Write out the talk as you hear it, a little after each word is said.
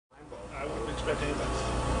expect any less.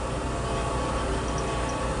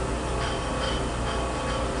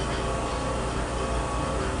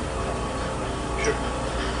 Sure.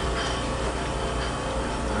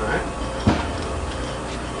 All right.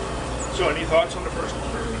 So, any thoughts on the first one?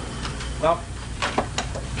 Well,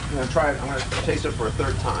 I'm gonna try it. I'm gonna taste it for a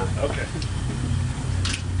third time. Okay.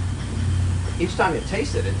 Each time you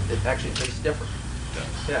taste it, it actually tastes different.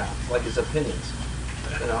 Yeah, like his opinions.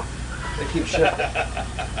 You know, they keep shifting.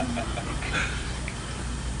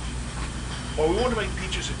 Well, we want to make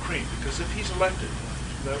peaches and cream because if he's elected,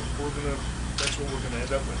 that's what we're gonna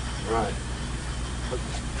end up with. Right. But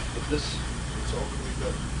this, It's all gonna be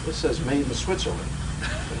good. this says made in Switzerland.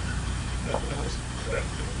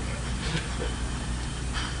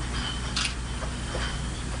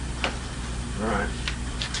 All right.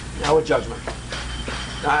 Now a judgment.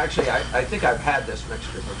 Now, actually, I think I've had this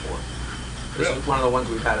mixture before. This Really? is one of the ones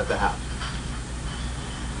we've had at the house.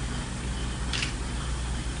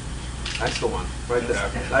 That's the one, right there.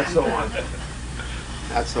 That's the one.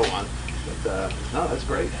 That's the one. But no, that's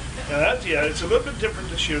great. Now that, yeah, it's a little bit different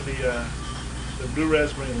this year. The blue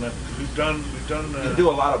raspberry and lemon. We've done. You do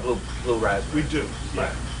a lot of blue raspberry. We do. Yeah.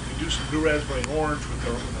 Right. We do some blue raspberry and orange with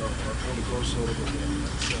our Holy Ghost soda.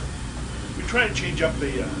 We try and change up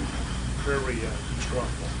the prairie strong.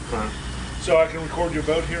 Right. So I can record your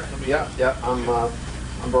vote here. Let me Yeah. I'm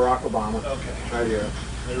Barack Obama. Okay. Right here.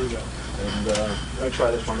 There we go. And let me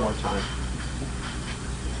try this one more time.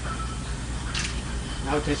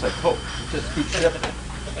 Now it tastes like Coke. It just keeps shifting.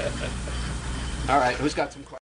 All right, who's got some questions?